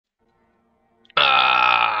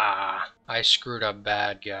I screwed up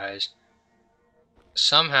bad, guys.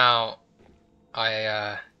 Somehow,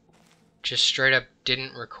 I just straight up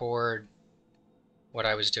didn't record what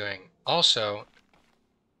I was doing. Also,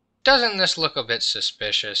 doesn't this look a bit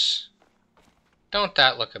suspicious? Don't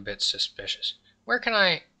that look a bit suspicious? Where can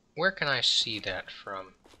I see that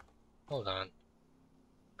from? Hold on.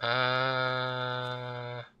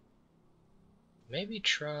 Maybe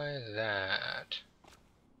try that.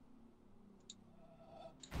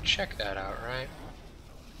 Check that out, right?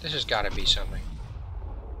 This has got to be something.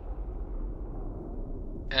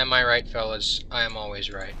 Am I right, fellas? I am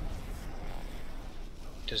always right.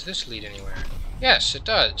 Does this lead anywhere? Yes, it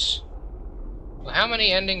does. Well, how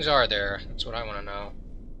many endings are there? That's what I want to know.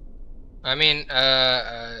 I mean,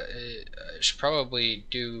 I should probably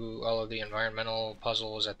do all of the environmental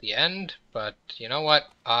puzzles at the end, but you know what?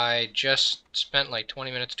 I just spent like 20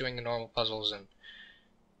 minutes doing the normal puzzles, and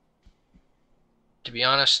to be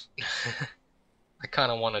honest, I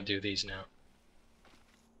kind of want to do these now.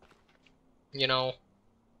 You know,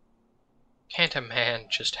 can't a man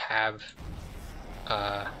just have,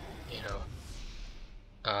 you know,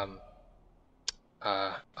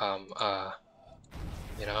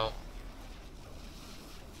 you know?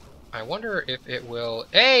 I wonder if it will...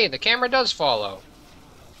 Hey, the camera does follow!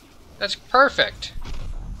 That's perfect!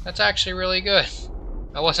 That's actually really good.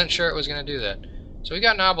 I wasn't sure it was going to do that. So we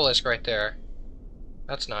got an obelisk right there.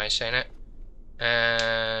 That's nice, ain't it?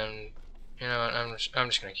 And... you know what, I'm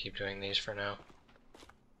just going to keep doing these for now.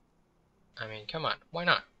 I mean, come on. Why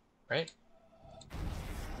not? Right?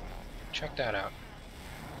 Check that out.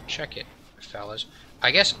 Check it, fellas.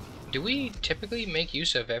 I guess, do we typically make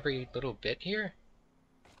use of every little bit here?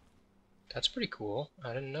 That's pretty cool.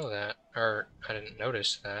 I didn't know that. Or, I didn't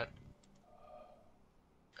notice that.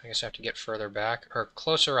 I guess I have to get further back. Or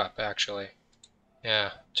closer up, actually.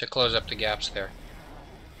 Yeah, to close up the gaps there.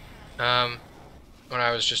 When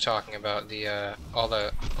I was just talking about the, all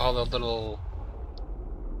the little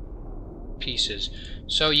pieces.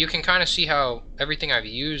 So you can kind of see how everything I've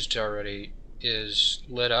used already is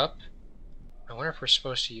lit up. I wonder if we're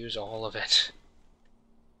supposed to use all of it.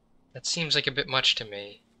 That seems like a bit much to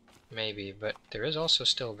me. Maybe, but there is also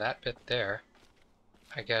still that bit there.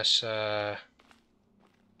 I guess,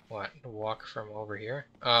 what? Walk from over here?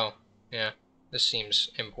 Oh, yeah. This seems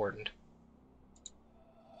important.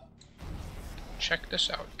 Check this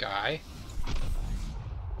out, guy.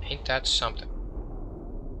 Ain't that something?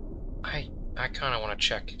 I kind of want to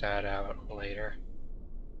check that out later.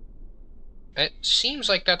 It seems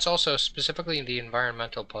like that's also specifically the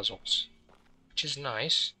environmental puzzles, which is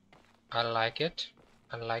nice. I like it.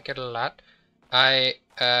 I like it a lot.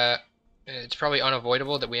 It's probably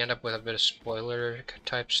unavoidable that we end up with a bit of spoiler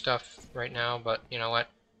type stuff right now, but you know what?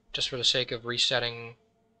 Just for the sake of resetting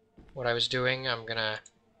what I was doing, I'm gonna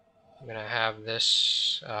have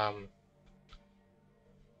this, how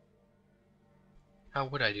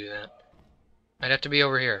would I do that? I'd have to be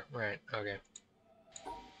over here. Right, okay.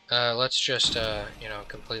 Let's just, you know,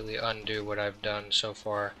 completely undo what I've done so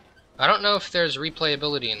far. I don't know if there's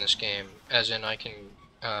replayability in this game, as in I can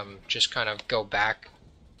just kind of go back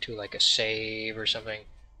to like a save or something.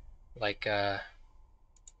 Like,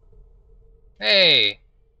 hey!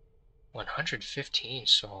 115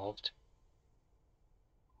 solved.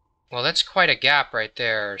 Well, that's quite a gap right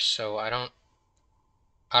there, so I don't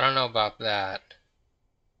know about that.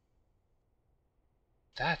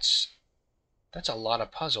 That's a lot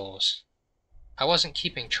of puzzles. I wasn't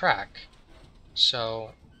keeping track,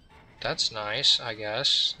 so that's nice, I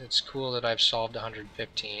guess. It's cool that I've solved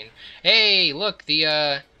 115. Hey, look,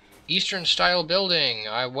 the Eastern style building.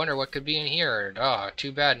 I wonder what could be in here. Oh,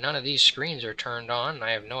 too bad none of these screens are turned on.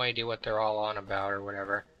 I have no idea what they're all on about or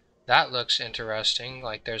whatever. That looks interesting,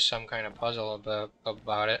 like there's some kind of puzzle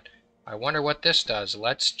about it. I wonder what this does.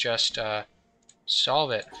 Let's just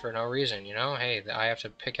solve it for no reason, you know? Hey, I have to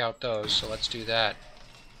pick out those, so let's do that.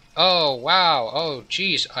 Oh, wow. Oh,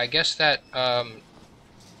 geez. I guess that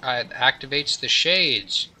activates the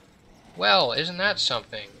shades. Well, isn't that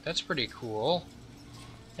something? That's pretty cool.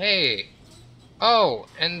 Hey. Oh,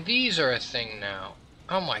 and these are a thing now.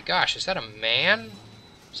 Oh my gosh, is that a man?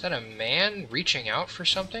 Is that a man reaching out for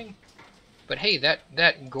something? But hey,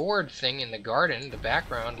 that gourd thing in the garden, the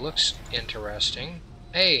background, looks interesting.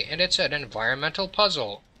 Hey, and it's an environmental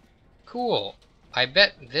puzzle. Cool. I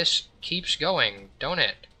bet this keeps going, don't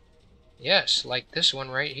it? Yes, like this one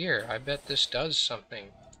right here. I bet this does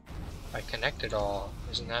something. I connect it all.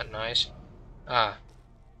 Isn't that nice? Ah.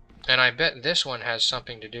 And I bet this one has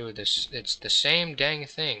something to do with this. It's the same dang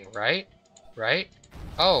thing, right? Right?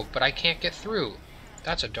 Oh, but I can't get through.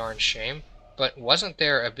 That's a darn shame. But wasn't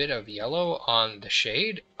there a bit of yellow on the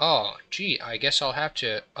shade? Oh, gee, I guess I'll have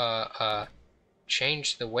to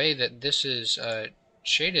change the way that this is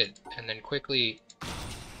shaded, and then quickly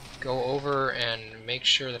go over and make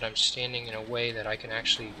sure that I'm standing in a way that I can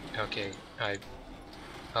actually... Okay,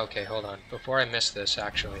 okay, hold on. Before I miss this,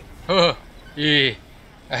 actually. Oh, I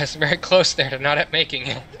was very close there to not making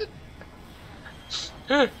it.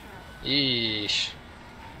 Yeesh.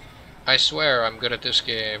 I swear I'm good at this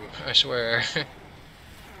game. I swear.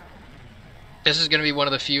 This is going to be one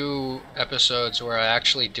of the few episodes where I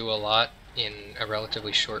actually do a lot in a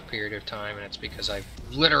relatively short period of time, and it's because I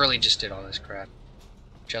literally just did all this crap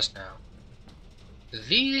just now.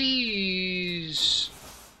 These...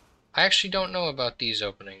 I actually don't know about these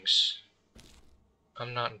openings.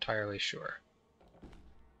 I'm not entirely sure.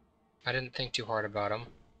 I didn't think too hard about them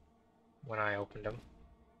when I opened them,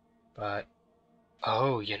 but...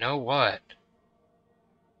 Oh, you know what?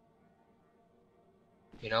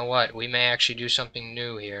 You know what? We may actually do something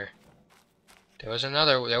new here. There was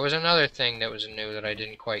another thing that was new that I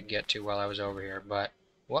didn't quite get to while I was over here, but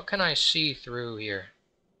what can I see through here?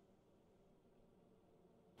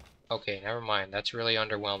 Okay, never mind. That's really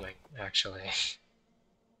underwhelming, actually.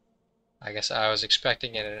 I guess I was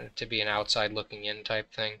expecting it to be an outside looking in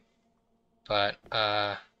type thing, but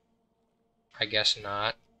I guess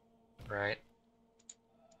not, right?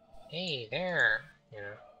 Hey there, you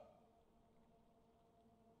know.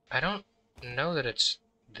 I don't know that it's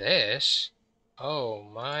this. Oh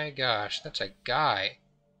my gosh, that's a guy.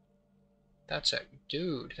 That's a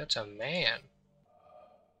dude. That's a man.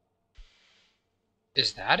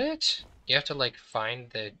 Is that it? You have to like find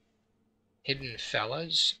the hidden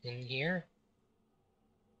fellas in here?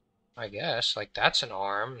 I guess. Like that's an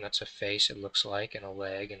arm, that's a face it looks like, and a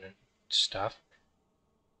leg and stuff.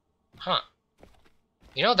 Huh.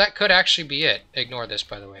 You know, that could actually be it. Ignore this,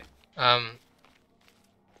 by the way.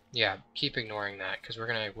 Yeah, keep ignoring that, because we're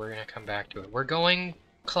gonna come back to it. We're going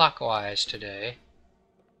clockwise today.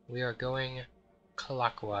 We are going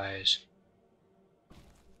clockwise.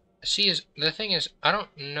 See, the thing is, I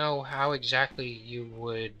don't know how exactly you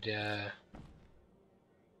would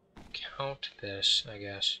count this, I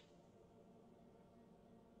guess.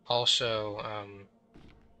 Also,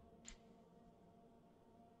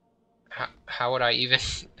 how would I even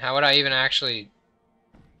how would I even actually,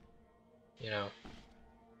 you know,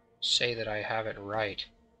 say that I have it right?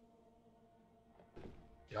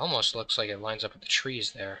 It almost looks like it lines up with the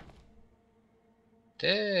trees there.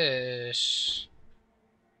 This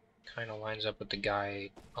kind of lines up with the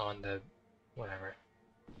guy on the whatever.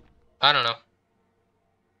 I don't know.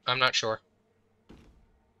 I'm not sure.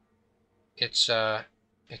 It's a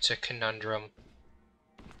conundrum.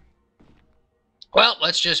 Well,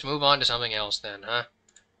 let's just move on to something else then, huh?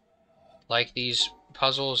 Like these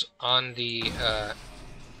puzzles on the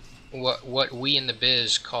what we in the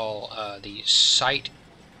biz call the site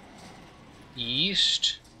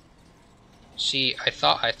east. See, I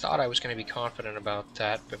thought I was going to be confident about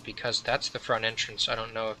that, but because that's the front entrance, I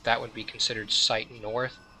don't know if that would be considered site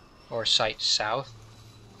north or site south.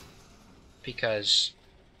 Because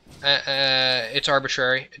it's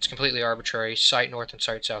arbitrary. It's completely arbitrary. Site north and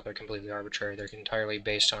site south are completely arbitrary. They're entirely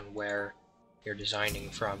based on where you're designing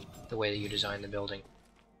from, the way that you design the building.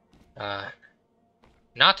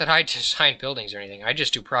 Not that I design buildings or anything. I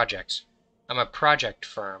just do projects. I'm a project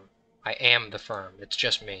firm. I am the firm. It's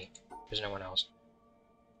just me. There's no one else.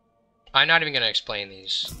 I'm not even going to explain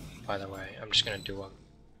these, by the way. I'm just going to do them.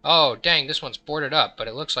 Oh, dang, this one's boarded up, but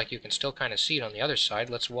it looks like you can still kind of see it on the other side.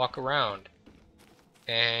 Let's walk around.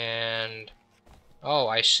 And... oh,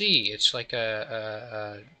 I see. It's like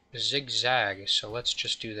a zigzag, so let's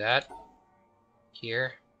just do that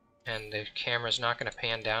here. And the camera's not going to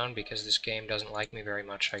pan down because this game doesn't like me very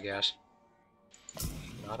much, I guess.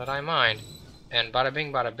 Not that I mind. And bada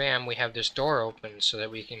bing, bada bam, we have this door open so that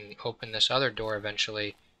we can open this other door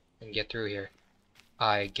eventually and get through here.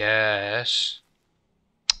 I guess.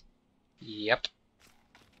 Yep.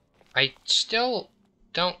 I still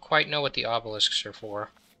don't quite know what the obelisks are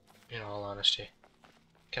for, in all honesty.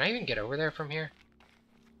 Can I even get over there from here?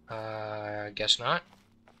 Guess not.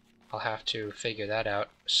 I'll have to figure that out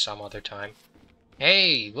some other time.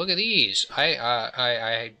 Hey, look at these!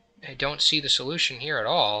 I don't see the solution here at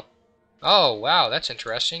all. Oh, wow, that's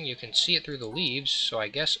interesting. You can see it through the leaves, so I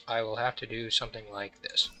guess I will have to do something like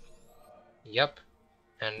this. Yep.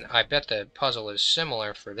 And I bet the puzzle is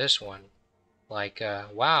similar for this one. Like,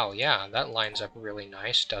 wow, yeah, that lines up really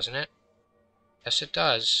nice, doesn't it? Yes, it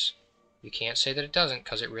does. You can't say that it doesn't,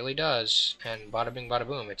 because it really does. And bada bing, bada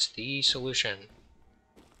boom, it's the solution.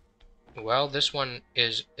 Well, this one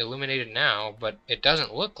is illuminated now, but it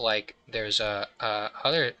doesn't look like there's a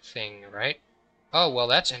other thing, right? Oh, well,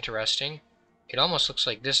 that's interesting. It almost looks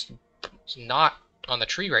like this knot on the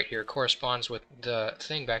tree right here corresponds with the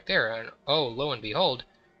thing back there. And oh, lo and behold,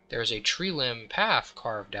 there's a tree limb path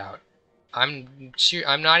carved out. I'm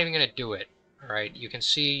not even gonna do it. All right, you can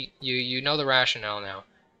see you know the rationale now.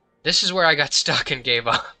 This is where I got stuck and gave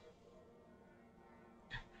up.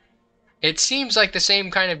 It seems like the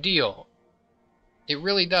same kind of deal. It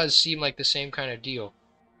really does seem like the same kind of deal.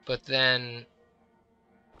 But then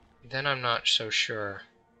I'm not so sure.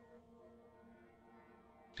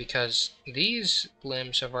 Because these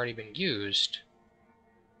limbs have already been used.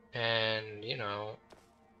 And, you know,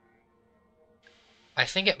 I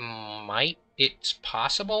think it's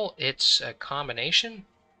possible it's a combination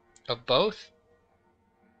of both,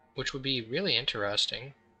 which would be really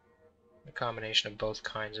interesting. A combination of both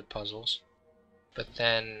kinds of puzzles. But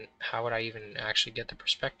then, how would I even actually get the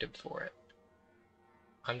perspective for it?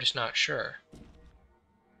 I'm just not sure.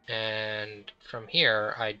 And from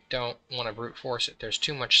here, I don't want to brute force it. There's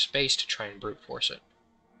too much space to try and brute force it.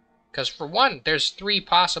 Because for one, there's 3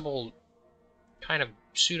 possible kind of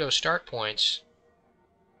pseudo start points.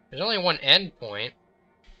 There's only one end point,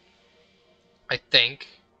 I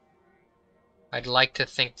think. I'd like to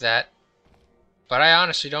think that. But I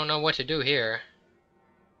honestly don't know what to do here.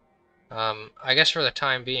 I guess for the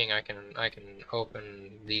time being, I can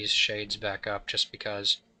open these shades back up just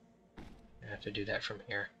because I have to do that from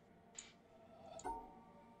here.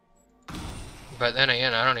 But then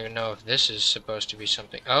again, I don't even know if this is supposed to be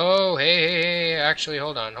something. Oh, hey, actually,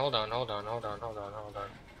 hold on.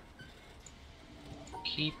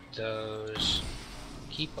 Keep those.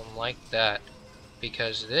 Keep them like that.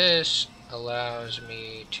 Because this allows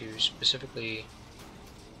me to specifically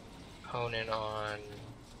hone in on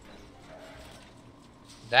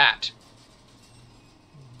that.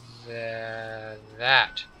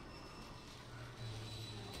 That.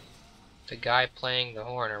 The guy playing the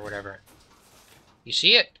horn or whatever. You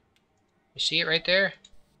see it? You see it right there?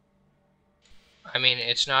 I mean,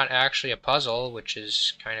 it's not actually a puzzle, which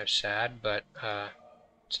is kind of sad, but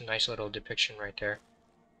it's a nice little depiction right there.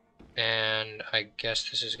 And I guess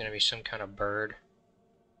this is going to be some kind of bird.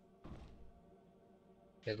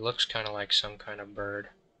 It looks kind of like some kind of bird.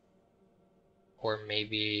 Or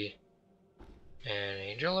maybe an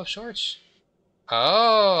angel of sorts?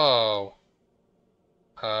 Oh!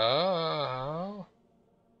 Oh!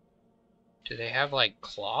 Do they have, like,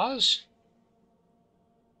 claws?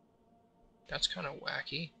 That's kind of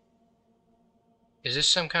wacky. Is this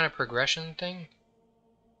some kind of progression thing?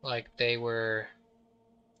 Like, they were,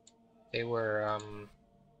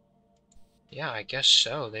 yeah, I guess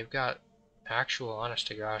so. They've got actual,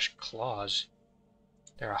 honest-to-gosh, claws.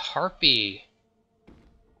 They're a harpy!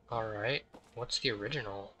 Alright, what's the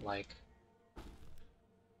original like?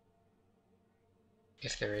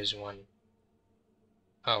 If there is one.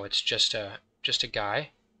 Oh, it's just a guy?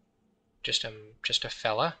 Just a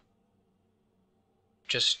fella?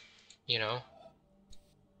 Just, you know,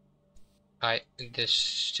 this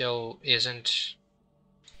still isn't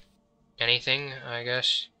anything, I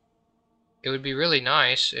guess. It would be really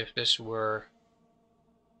nice if this were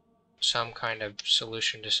some kind of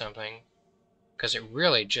solution to something, because it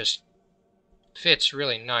really just fits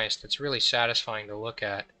really nice. That's really satisfying to look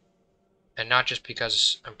at. And not just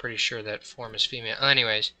because I'm pretty sure that form is female.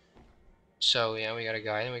 Anyways, so yeah, we got a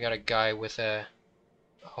guy. Then we got a guy with a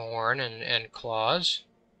horn and claws.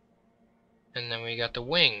 And then we got the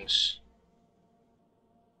wings.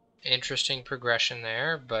 Interesting progression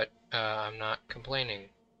there, but I'm not complaining,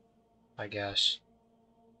 I guess.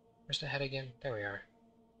 Where's the head again? There we are.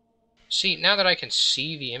 See, now that I can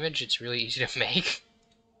see the image, it's really easy to make.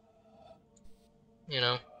 You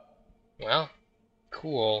know. Well,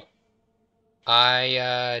 cool.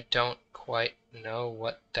 I don't quite know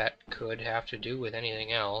what that could have to do with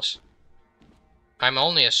anything else. I'm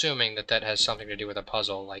only assuming that that has something to do with a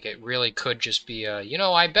puzzle. Like, it really could just be a, you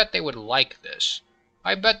know, I bet they would like this.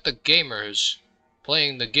 I bet the gamers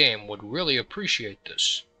playing the game would really appreciate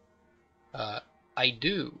this. I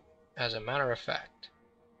do, as a matter of fact.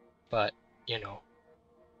 But, you know,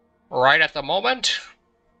 right at the moment,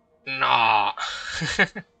 nah.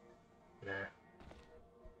 Nah.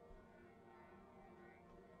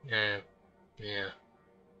 Yeah.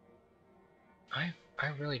 I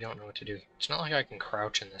really don't know what to do. It's not like I can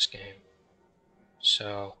crouch in this game.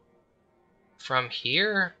 So, from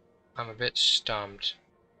here, I'm a bit stumped.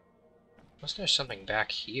 Unless there's something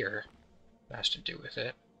back here that has to do with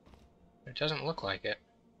it. It doesn't look like it.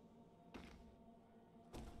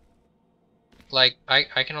 Like,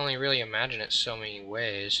 I can only really imagine it so many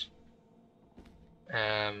ways.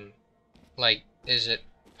 Like, is it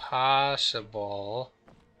possible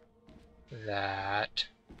that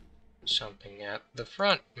something at the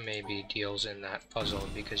front maybe deals in that puzzle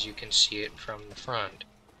because you can see it from the front?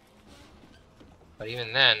 But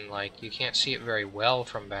even then, like, you can't see it very well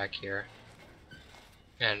from back here.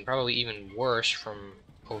 And probably even worse from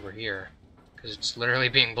over here, because it's literally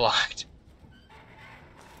being blocked.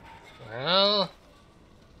 Well,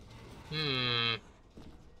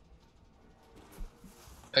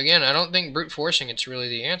 again, I don't think brute forcing it's really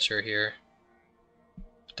the answer here.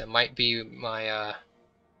 That might be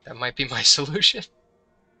my solution.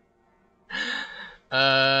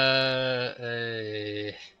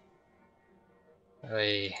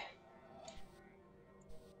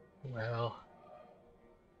 Well,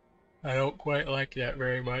 I don't quite like that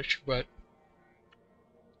very much, but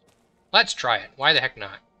let's try it. Why the heck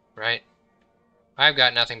not, right? I've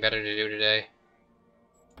got nothing better to do today.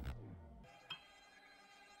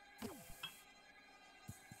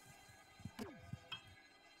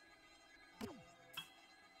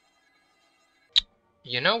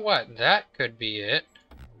 You know what? That could be it.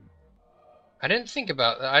 I didn't think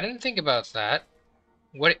about that.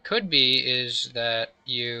 What it could be is that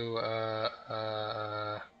you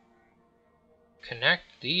connect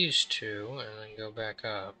these two and then go back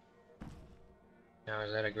up. Now,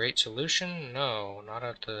 is that a great solution? No, not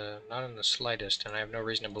in the slightest, and I have no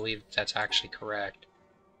reason to believe that's actually correct.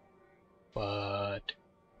 But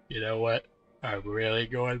you know what? I'm really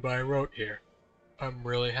going by rote here. I'm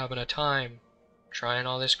really having a time trying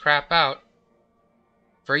all this crap out.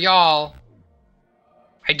 For y'all.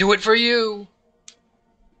 I do it for you.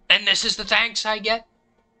 And this is the thanks I get.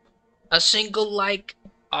 A single like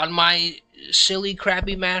on my silly,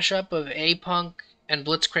 crappy mashup of A-Punk and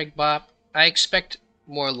Blitzkrieg Bop. I expect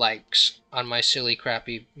more likes on my silly,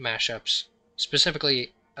 crappy mashups.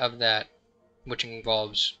 Specifically of that, which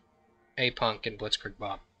involves A-Punk and Blitzkrieg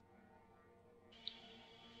Bop.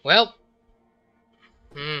 Well,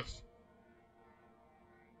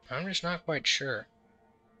 I'm just not quite sure.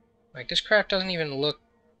 Like, this crap doesn't even look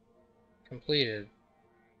completed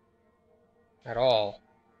at all.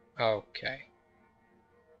 Okay.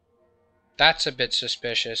 That's a bit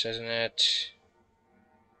suspicious, isn't it?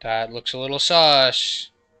 That looks a little sus.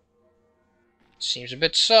 Seems a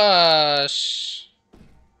bit sus.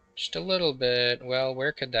 Just a little bit. Well,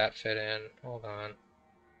 where could that fit in? Hold on.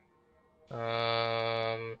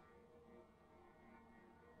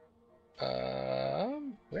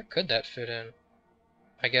 Where could that fit in?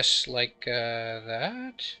 I guess like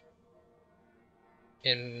that?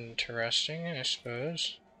 Interesting, I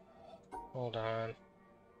suppose. Hold on.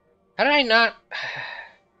 How did I not...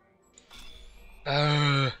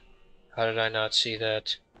 how did I not see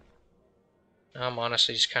that? I'm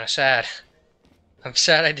honestly just kind of sad. I'm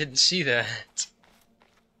sad I didn't see that.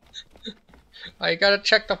 I gotta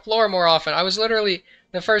check the floor more often. I was literally...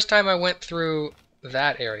 The first time I went through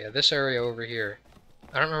that area, this area over here.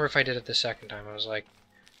 I don't remember if I did it the second time. I was like,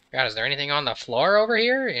 God, is there anything on the floor over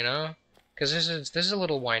here? You know? Because this is a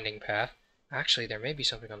little winding path. Actually, there may be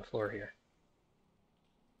something on the floor here.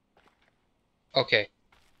 Okay.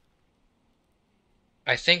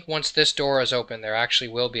 I think once this door is open, there actually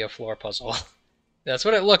will be a floor puzzle. That's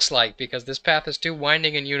what it looks like, because this path is too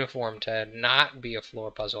winding and uniform to not be a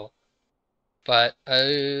floor puzzle. But,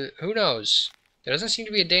 who knows? There doesn't seem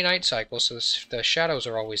to be a day-night cycle, so the shadows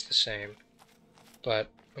are always the same. But,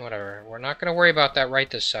 whatever. We're not going to worry about that right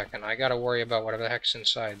this second. I gotta worry about whatever the heck's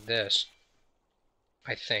inside this.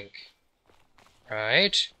 I think.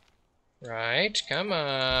 Right? Right, come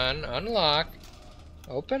on. Unlock.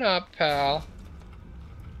 Open up, pal.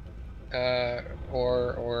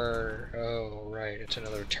 Oh, right, it's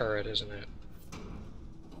another turret, isn't it?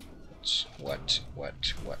 What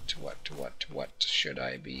should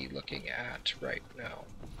I be looking at right now?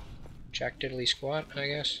 Jack Diddley Squat, I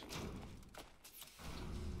guess?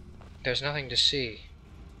 There's nothing to see.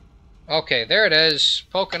 Okay, there it is,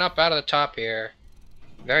 poking up out of the top here.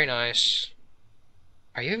 Very nice.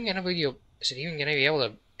 Are you even gonna be able, is it even gonna be able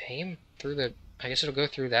to aim through the, I guess it'll go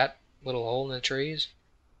through that little hole in the trees?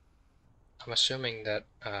 I'm assuming that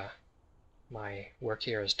my work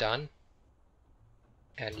here is done.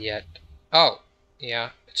 And yet, oh, yeah,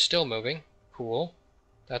 it's still moving. Cool.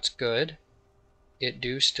 That's good. It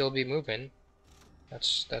do still be moving.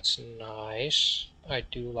 That's nice. I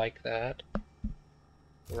do like that.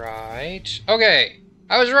 Right. Okay.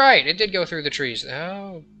 I was right. It did go through the trees.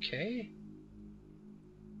 Okay.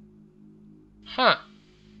 Huh.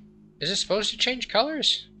 Is it supposed to change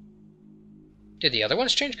colors? Did the other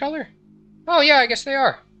ones change color? Oh, yeah, I guess they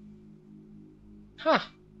are. Huh.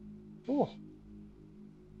 Ooh.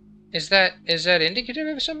 Is that indicative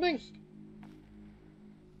of something?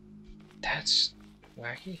 That's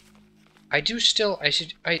wacky. I'm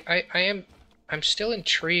still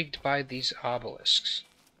intrigued by these obelisks.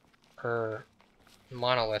 Or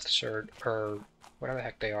monoliths, or whatever the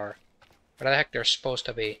heck they are. Whatever the heck they're supposed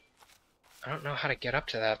to be. I don't know how to get up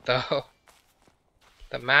to that, though.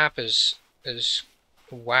 The map is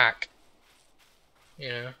whack. You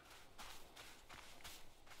know?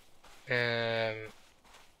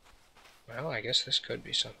 Well, I guess this could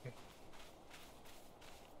be something.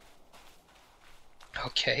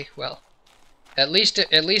 Okay, well. At least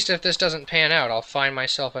if this doesn't pan out, I'll find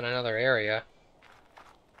myself in another area.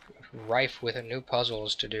 Rife with new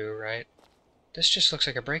puzzles to do, right? This just looks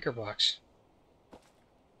like a breaker box.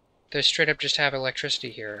 They straight up just have electricity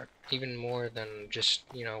here. Even more than just,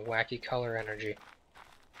 you know, wacky color energy.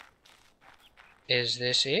 Is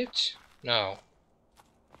this it? No.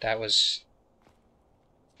 That was...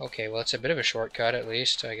 Okay, well, it's a bit of a shortcut, at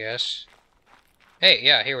least, I guess. Hey,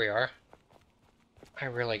 yeah, here we are. I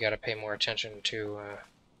really gotta pay more attention to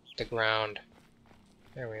the ground.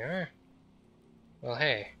 There we are. Well,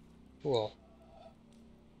 hey. Cool.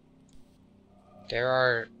 There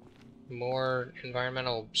are more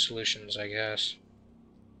environmental solutions, I guess.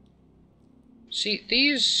 See,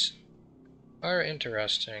 these are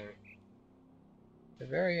interesting. They're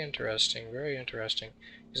very interesting, very interesting.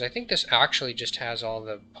 Because I think this actually just has all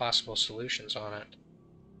the possible solutions on it.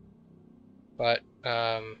 But,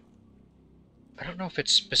 I don't know if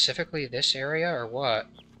it's specifically this area or what.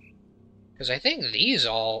 Because I think these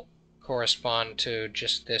all correspond to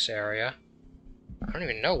just this area. I don't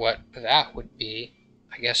even know what that would be.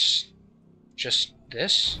 I guess just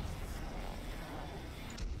this?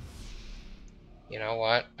 You know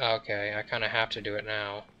what? Okay, I kind of have to do it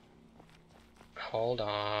now. Hold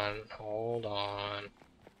on, hold on.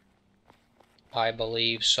 I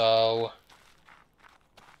believe so.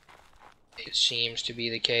 It seems to be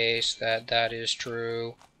the case that that is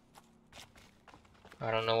true. I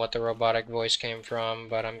don't know what the robotic voice came from,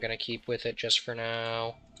 but I'm gonna keep with it just for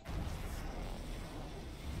now.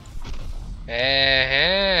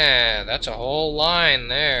 That's a whole line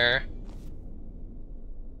there.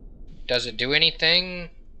 Does it do anything?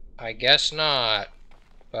 I guess not.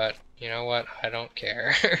 But, you know what? I don't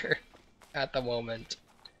care. At the moment.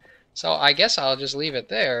 So I guess I'll just leave it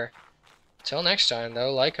there. Till next time,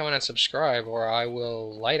 though, like, comment, and subscribe, or I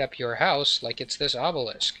will light up your house like it's this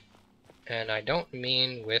obelisk. And I don't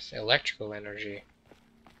mean with electrical energy.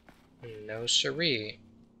 No siree.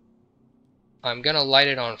 I'm gonna light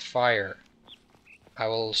it on fire. I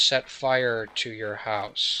will set fire to your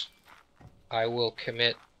house. I will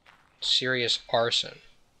commit serious arson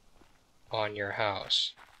on your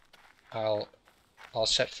house. I'll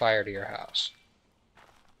set fire to your house.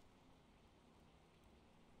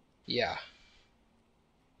 Yeah.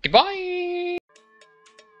 Goodbye!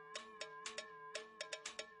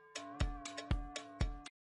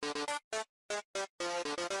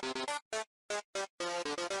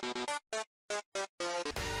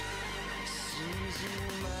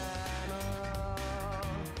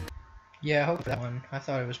 Yeah, I hope that one. I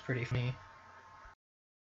thought it was pretty funny.